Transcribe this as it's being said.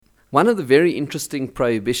One of the very interesting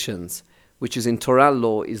prohibitions, which is in Torah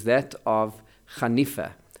law, is that of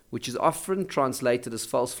chanifa, which is often translated as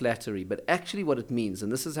false flattery, but actually what it means,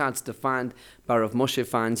 and this is how it's defined by Rav Moshe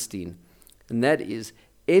Feinstein, and that is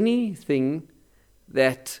anything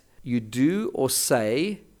that you do or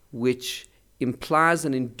say which implies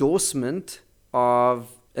an endorsement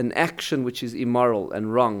of an action which is immoral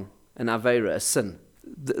and wrong, an aveira, a sin.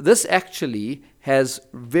 This actually has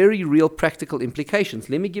very real practical implications.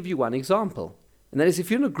 Let me give you one example. And that is,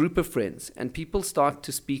 if you're in a group of friends and people start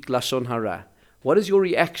to speak Lashon Hara, what is your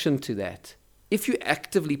reaction to that? If you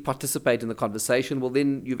actively participate in the conversation, well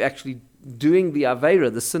then you're actually doing the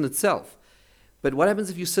aveira, the sin itself. But what happens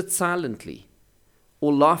if you sit silently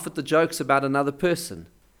or laugh at the jokes about another person?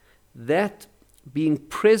 That being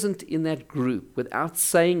present in that group without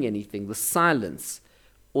saying anything, the silence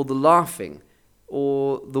or the laughing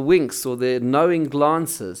or the winks or the knowing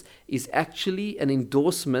glances is actually an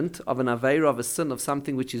endorsement of an aveira, of a sin, of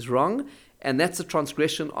something which is wrong, and that's a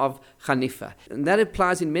transgression of chanifa. And that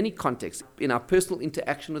applies in many contexts. In our personal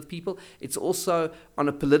interaction with people, it's also on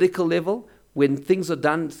a political level. When things are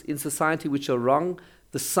done in society which are wrong,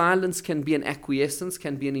 the silence can be an acquiescence,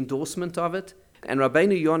 can be an endorsement of it. And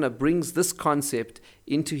Rabbeinu Yonah brings this concept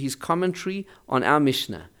into his commentary on our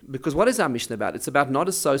Mishnah. Because what is our Mishnah about? It's about not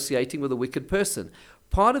associating with a wicked person.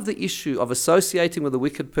 Part of the issue of associating with a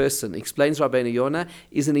wicked person, explains Rabbeinu Yonah,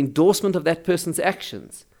 is an endorsement of that person's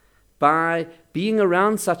actions. By being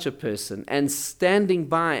around such a person and standing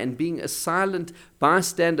by and being a silent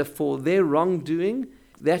bystander for their wrongdoing,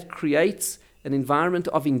 that creates an environment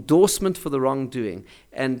of endorsement for the wrongdoing.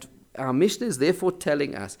 And our Mishnah is therefore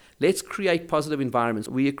telling us, let's create positive environments.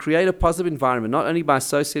 We create a positive environment not only by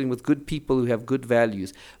associating with good people who have good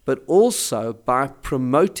values, but also by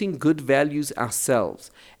promoting good values ourselves.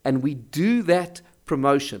 And we do that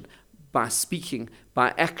promotion by speaking,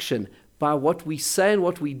 by action, by what we say and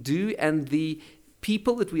what we do, and the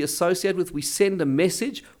people that we associate with, we send a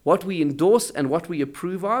message, what we endorse and what we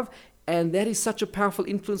approve of. And that is such a powerful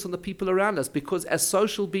influence on the people around us, because as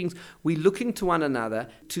social beings, we're looking to one another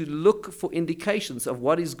to look for indications of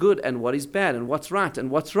what is good and what is bad and what's right and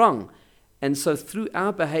what's wrong. And so through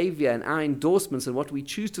our behavior and our endorsements and what we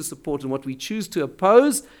choose to support and what we choose to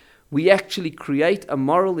oppose, we actually create a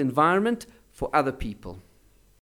moral environment for other people.